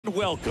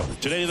welcome.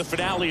 Today, the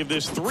finale of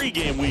this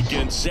three-game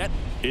weekend set.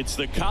 It's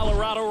the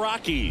Colorado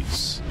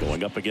Rockies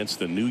going up against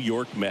the New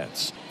York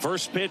Mets.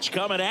 First pitch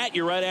coming at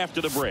you right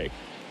after the break.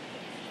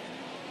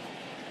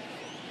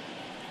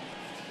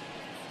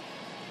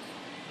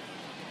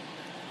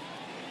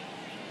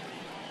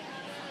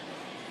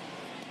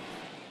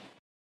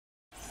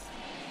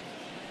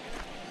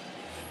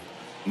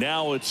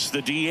 Now it's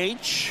the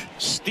DH,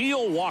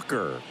 Steele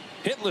Walker.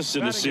 Hitless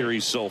in the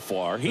series so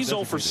far. He's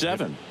 0 for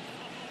 7.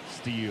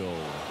 Steele.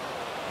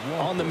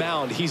 On the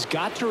mound, he's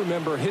got to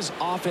remember his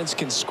offense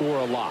can score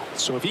a lot.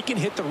 So if he can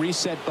hit the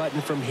reset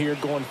button from here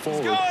going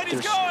forward.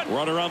 He's going.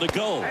 Runner on the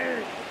go.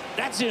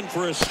 That's in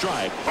for a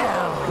strike.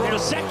 Run a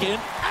second.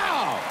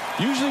 Ow!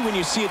 Usually when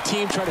you see a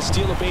team try to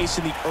steal a base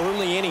in the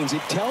early innings,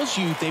 it tells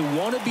you they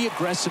want to be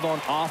aggressive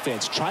on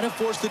offense. Try to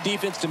force the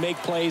defense to make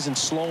plays and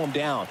slow them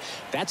down.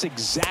 That's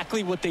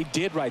exactly what they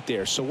did right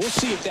there. So we'll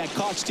see if that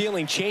caught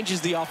stealing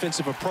changes the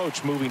offensive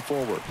approach moving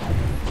forward.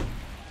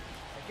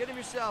 Get him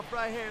yourself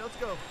right here. Let's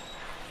go.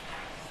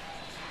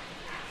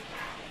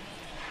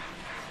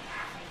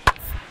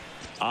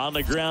 On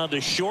the ground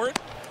to short.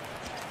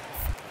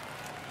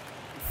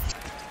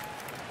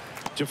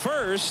 To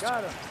first.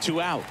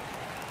 To out.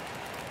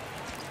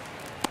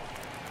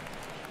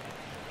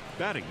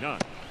 Batting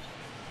ninth,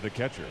 the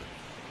catcher.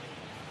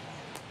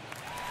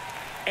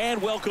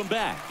 And welcome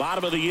back.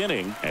 Bottom of the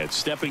inning. And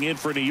stepping in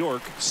for New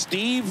York,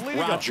 Steve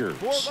Rogers.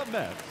 For the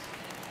Mets,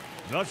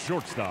 the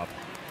shortstop,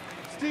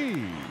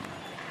 Steve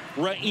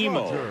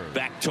Raimo Rogers.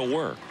 back to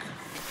work.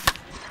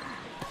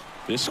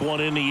 This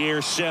one in the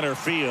air center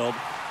field.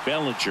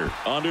 Bellinger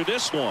under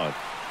this one.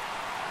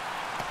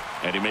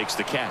 And he makes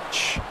the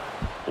catch.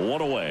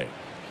 One away.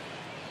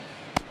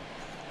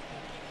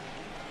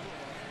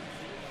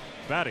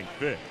 Batting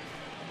fifth,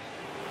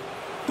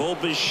 Bo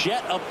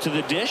Bichette up to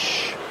the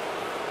dish.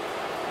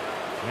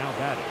 now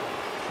batting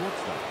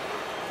shortstop,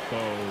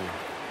 Bo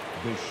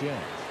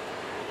Bichette.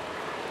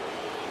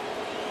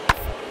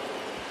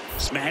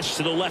 Smash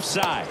to the left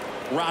side.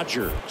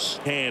 Rogers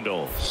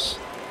handles.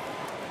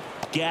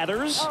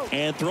 Gathers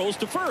and throws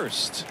to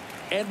first.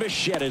 And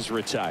Bichette is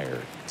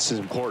retired. This is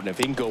important. If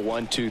he can go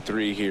 1, 2,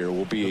 3 here,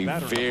 will be a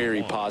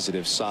very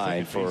positive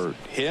sign for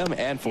him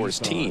and for his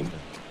team.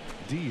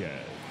 Diaz.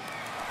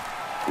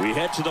 We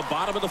head to the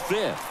bottom of the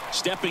fifth.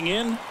 Stepping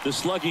in, the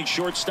slugging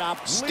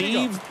shortstop,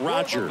 Steve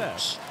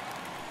Rogers.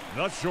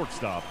 The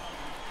shortstop,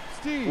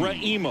 Steve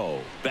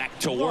Raimo back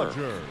to work.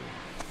 Rogers.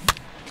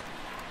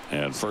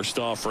 And first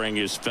offering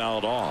is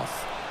fouled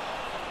off.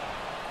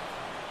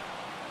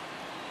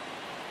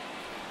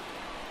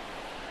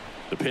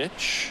 The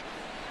pitch.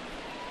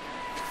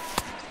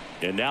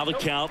 And now the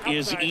count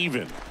is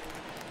even.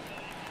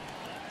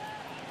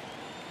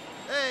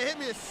 Hey, hit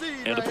me a C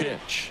And the right here.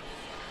 pitch.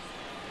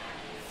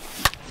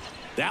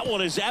 That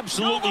one is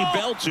absolutely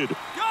belted.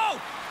 Go!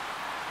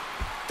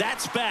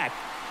 That's back.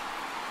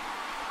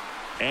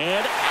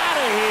 And out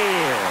of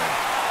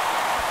here.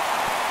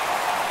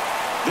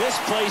 This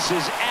place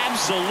is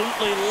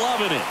absolutely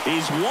loving it.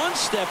 He's one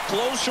step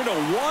closer to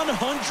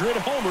 100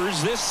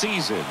 homers this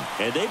season.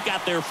 And they've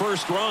got their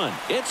first run.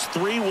 It's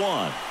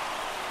 3-1.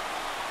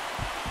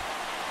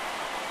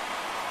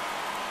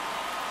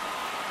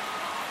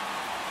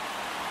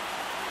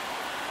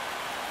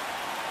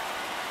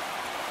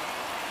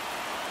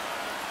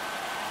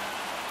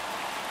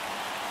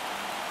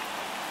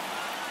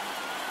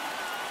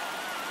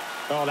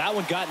 Oh, that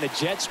one got in the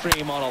jet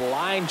stream on a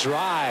line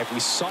drive. We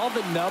saw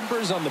the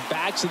numbers on the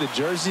backs of the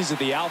jerseys of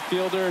the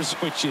outfielders,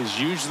 which is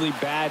usually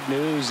bad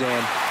news,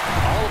 and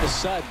all of a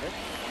sudden.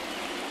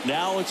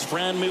 Now it's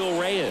Franmil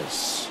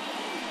Reyes.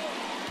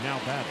 Now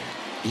batting.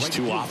 These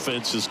two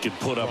offenses can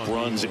put up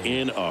runs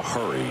in a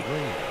hurry.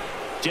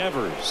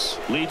 Devers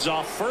leads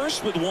off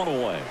first with one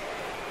away.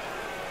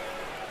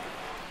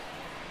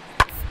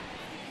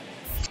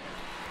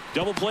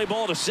 Double play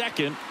ball to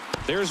second.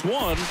 There's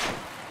one.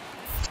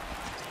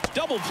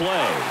 Double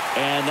play,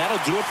 and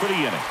that'll do it for the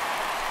inning.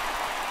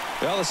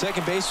 Well, the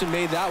second baseman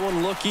made that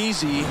one look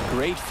easy.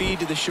 Great feed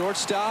to the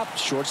shortstop.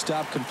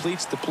 Shortstop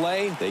completes the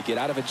play. They get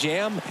out of a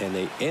jam, and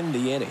they end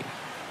the inning.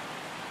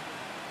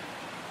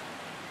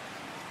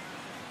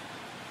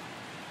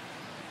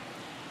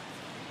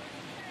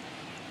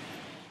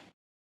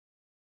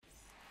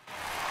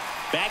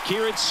 Back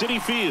here at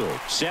Citi Field,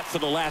 set for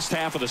the last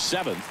half of the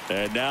seventh.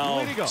 And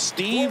now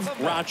Steve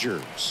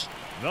Rogers.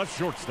 The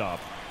shortstop,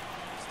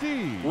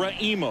 Steve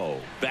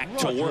Raimo back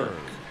Rogers. to work.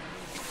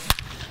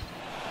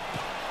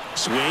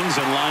 Swings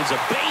and lines a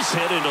base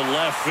hit into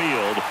left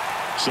field.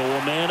 So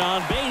a man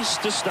on base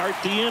to start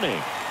the inning.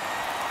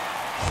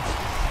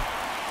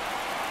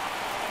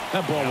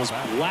 That ball was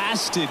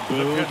blasted,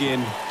 Boog,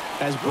 and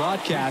as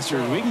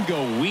broadcasters, we can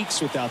go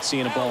weeks without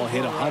seeing a ball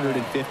hit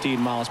 115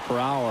 miles per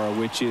hour,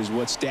 which is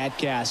what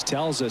StatCast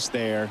tells us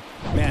there.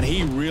 Man,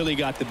 he really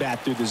got the bat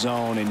through the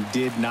zone and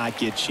did not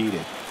get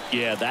cheated.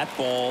 Yeah, that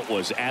ball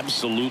was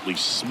absolutely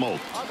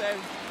smoked. Oh, baby.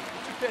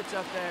 Get your pitch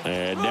up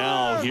there. And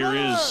now here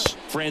is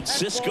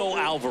Francisco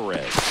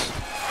Alvarez.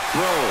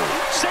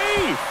 Throw.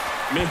 Save.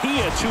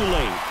 Mejia too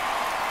late.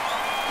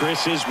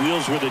 Chris, his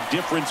wheels were the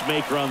difference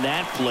maker on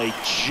that play.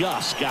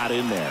 Just got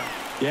in there.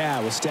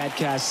 Yeah, with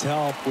StatCast's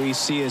help, we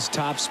see his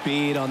top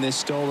speed on this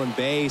stolen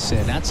base,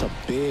 and that's a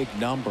big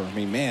number. I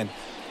mean, man,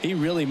 he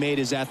really made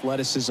his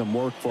athleticism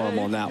work for him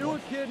on that one. Do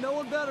it, kid. No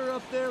one better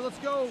up there. Let's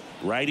go.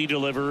 Righty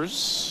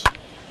delivers.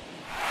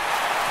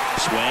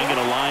 Swing and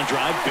a line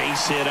drive,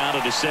 base hit out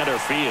into center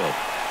field.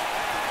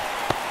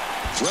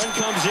 Run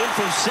comes in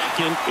from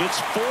second. It's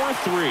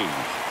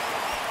 4-3.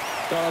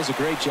 That was a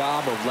great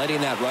job of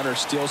letting that runner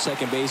steal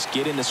second base,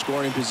 get into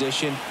scoring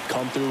position,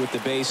 come through with the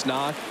base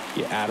knock.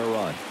 You add a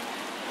run.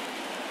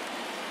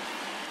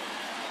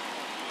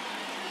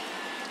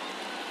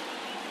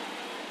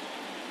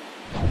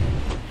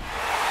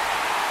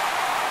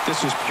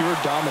 This was pure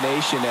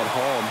domination at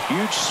home.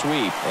 Huge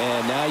sweep.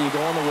 And now you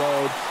go on the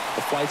road.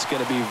 The flight's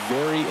going to be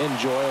very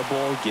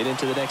enjoyable. Get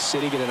into the next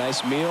city, get a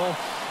nice meal,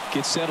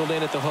 get settled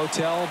in at the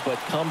hotel, but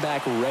come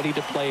back ready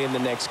to play in the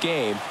next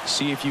game.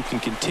 See if you can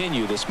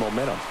continue this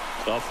momentum.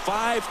 A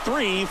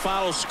 5-3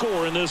 final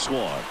score in this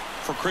one.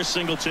 For Chris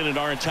Singleton and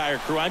our entire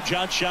crew, I'm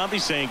John Shambi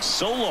saying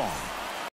so long.